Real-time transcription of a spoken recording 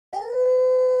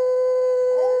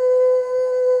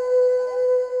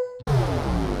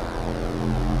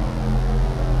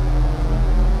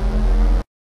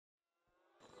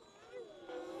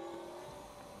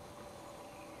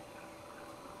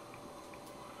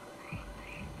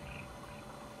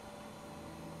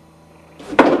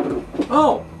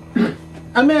Oh,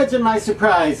 imagine my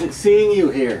surprise at seeing you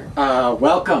here.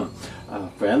 Welcome,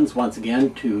 friends, once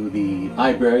again to the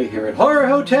library here at Horror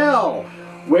Hotel,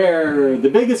 where the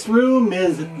biggest room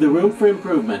is the room for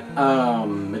improvement.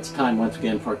 It's time once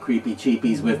again for Creepy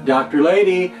Cheapies with Dr.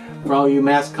 Lady. For all you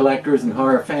mask collectors and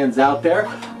horror fans out there,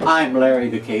 I'm Larry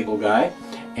the Cable Guy,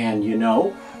 and you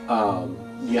know,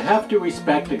 you have to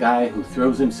respect a guy who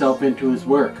throws himself into his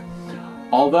work.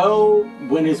 Although,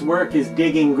 when his work is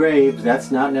digging graves,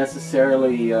 that's not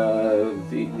necessarily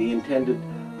the intended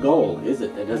goal, is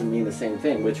it? That doesn't mean the same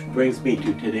thing, which brings me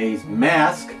to today's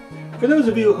mask. For those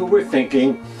of you who were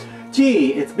thinking,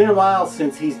 gee, it's been a while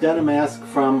since he's done a mask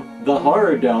from the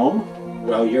Horror Dome,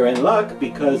 well, you're in luck,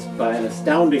 because by an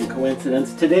astounding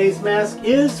coincidence, today's mask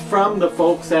is from the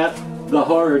folks at the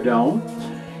Horror Dome.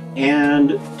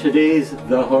 And today's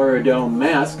The Horror Dome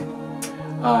mask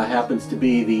happens to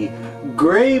be the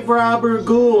Graverobber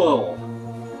Ghoul.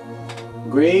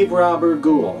 Graverobber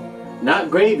Ghoul. Not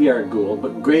Graveyard Ghoul,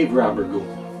 but Graverobber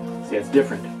Ghoul. See, that's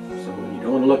different. So you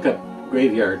don't want to look up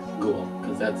Graveyard Ghoul,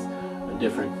 because that's a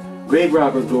different.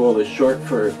 Graverobber Ghoul is short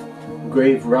for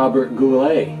Graverobber Ghoul.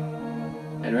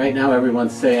 And right now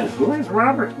everyone's saying, who is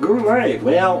Robert Goulet?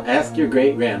 Well, ask your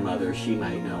great-grandmother, she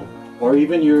might know. Or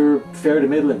even your fair to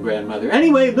middling grandmother.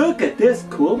 Anyway, look at this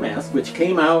cool mask, which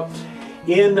came out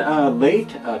in late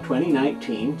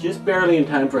 2019, just barely in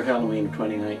time for Halloween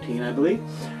 2019, I believe.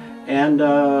 And,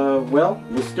 well,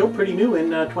 was still pretty new in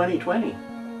 2020,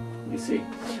 you see.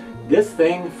 This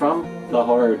thing from the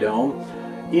Horror Dome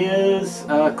is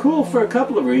cool for a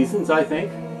couple of reasons, I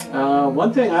think.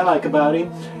 One thing I like about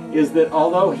him is that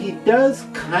although he does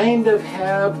kind of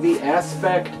have the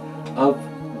aspect of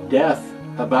death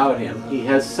about him, he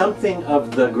has something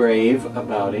of the grave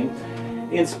about him.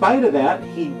 In spite of that,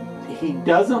 he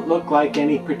doesn't look like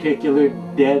any particular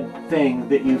dead thing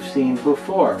that you've seen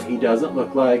before. He doesn't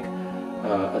look like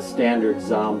a standard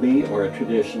zombie or a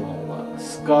traditional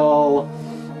skull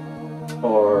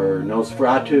or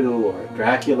Nosferatu or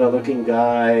Dracula looking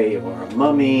guy or a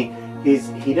mummy.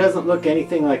 He doesn't look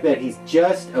anything like that. He's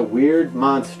just a weird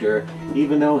monster,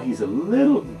 even though he's a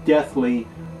little deathly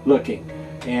looking.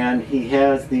 And he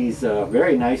has these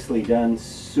very nicely done,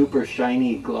 super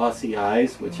shiny, glossy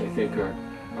eyes, which I think are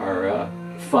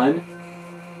fun.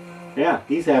 Yeah,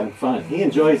 he's having fun. He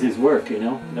enjoys his work, you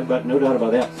know, no doubt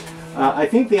about that. I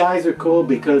think the eyes are cool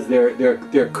because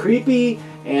they're creepy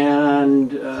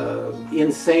and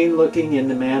insane looking in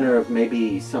the manner of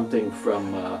maybe something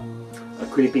from a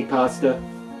creepypasta,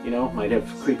 you know, might have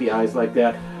creepy eyes like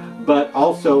that. But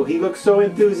also, he looks so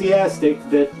enthusiastic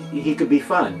that he could be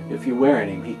fun if you're wearing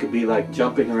him. He could be like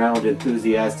jumping around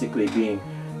enthusiastically being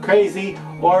crazy,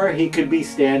 or he could be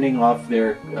standing off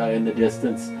there in the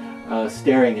distance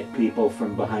staring at people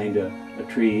from behind a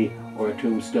tree or a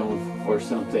tombstone or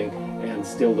something and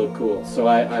still look cool. So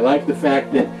I like the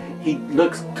fact that he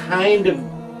looks kind of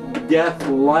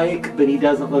death-like, but he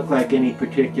doesn't look like any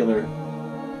particular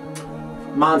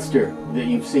monster that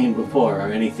you've seen before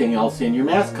or anything else in your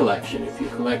mask collection. If you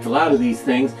collect a lot of these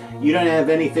things, you don't have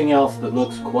anything else that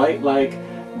looks quite like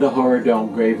the Horror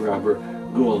Dome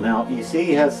Graverobber Ghoul. Now, you see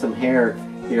he has some hair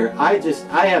here. I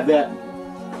have that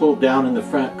pulled down in the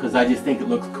front because I just think it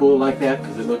looks cool like that,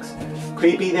 because it looks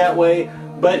creepy that way.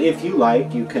 But if you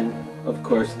like, you can, of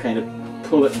course, kind of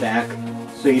pull it back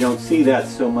so you don't see that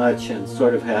so much and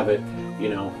sort of have it, you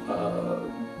know,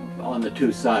 on the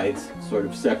two sides, sort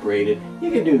of separated.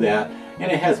 You can do that, and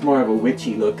it has more of a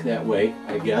witchy look that way,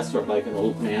 I guess, or like an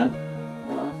old man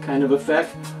kind of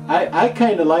effect. I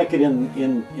kind of like it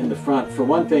in the front. For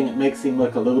one thing, it makes him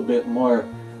look a little bit more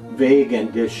vague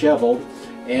and disheveled,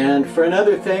 and for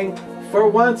another thing, for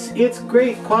once, it's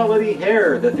great quality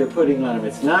hair that they're putting on him.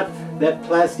 It's not that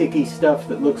plasticky stuff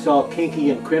that looks all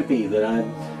kinky and crimpy that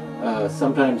I'm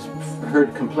sometimes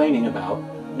heard complaining about.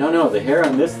 No, the hair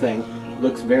on this thing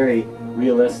looks very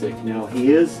realistic. Now,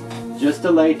 he is just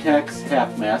a latex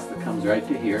half mask that comes right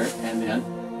to here, and then,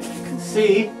 as you can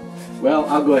see, well,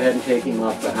 I'll go ahead and take him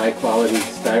off the high quality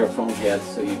styrofoam head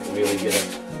so you can really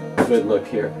get a good look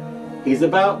here. He's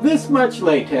about this much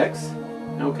latex,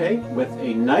 okay, with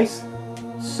a nice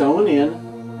sewn in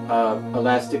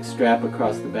elastic strap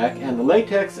across the back, and the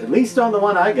latex, at least on the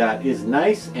one I got, is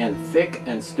nice and thick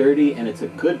and sturdy, and it's a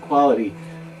good quality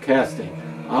casting.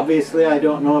 Obviously, I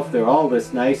don't know if they're all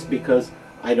this nice because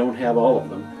I don't have all of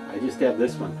them. I just have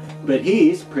this one. But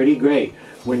he's pretty great.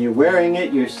 When you're wearing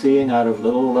it, you're seeing out of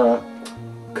little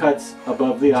cuts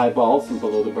above the eyeballs and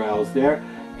below the brows there.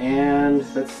 And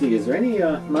let's see, is there any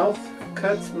mouth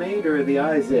cuts made, or are the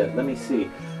eyes it? Let me see.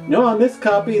 No, on this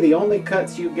copy, the only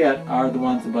cuts you get are the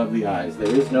ones above the eyes. There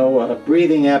is no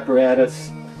breathing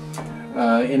apparatus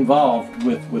involved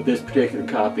with this particular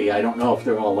copy. I don't know if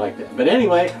they're all like that. But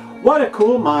anyway, what a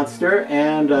cool monster,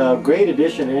 and a great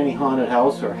addition to any haunted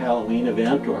house or Halloween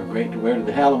event, or great to wear to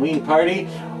the Halloween party,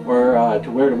 or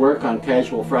to wear to work on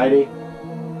Casual Friday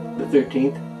the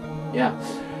 13th. Yeah.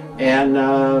 And,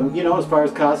 you know, as far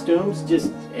as costumes,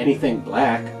 just anything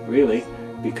black, really,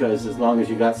 because as long as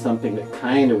you got something that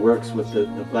kind of works with the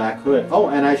black hood. Oh,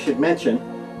 and I should mention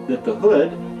that the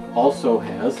hood also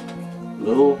has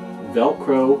little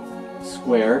Velcro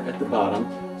square at the bottom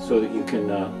so that you can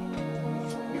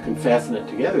fasten it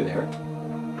together there.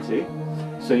 See?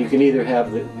 So you can either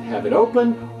have it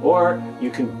open, or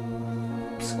you can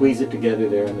squeeze it together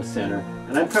there in the center.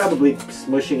 And I'm probably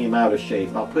smushing him out of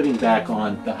shape. I'll put him back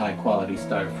on the high quality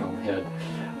styrofoam head.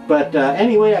 But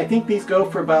anyway, I think these go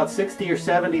for about 60 or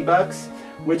 70 bucks,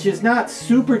 which is not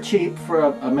super cheap for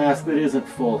a mask that isn't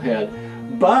full head.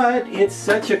 But it's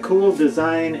such a cool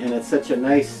design, and it's such a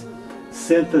nice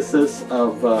synthesis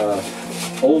of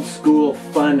old school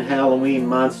fun Halloween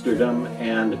monsterdom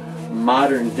and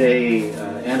modern day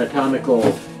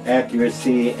anatomical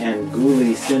accuracy and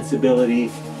ghouly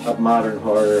sensibility of modern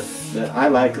horror that I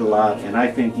like a lot, and I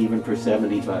think even for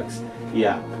 70 bucks,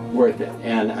 yeah, worth it.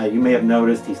 And you may have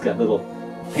noticed he's got little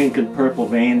pink and purple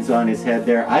veins on his head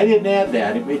there. I didn't add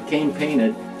that. It came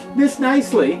painted this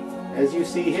nicely, as you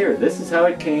see here. This is how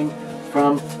it came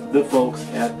from the folks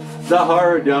at the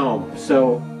Horror Dome.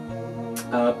 So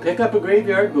pick up a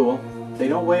Graveyard Ghoul. They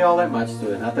don't weigh all that much, so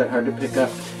they're not that hard to pick up.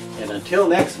 And until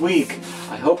next week,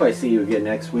 I hope I see you again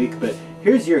next week, but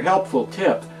here's your helpful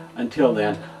tip until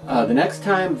then. The next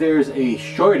time there's a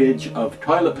shortage of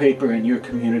toilet paper in your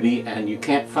community and you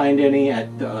can't find any at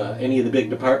any of the big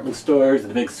department stores,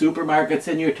 the big supermarkets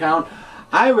in your town,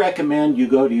 I recommend you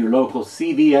go to your local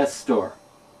CVS store.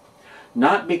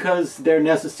 Not because they're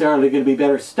necessarily going to be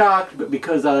better stocked, but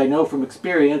because I know from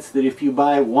experience that if you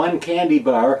buy one candy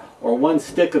bar or one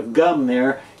stick of gum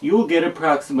there, you will get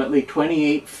approximately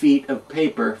 28 feet of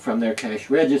paper from their cash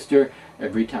register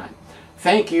every time.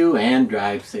 Thank you, and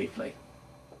drive safely.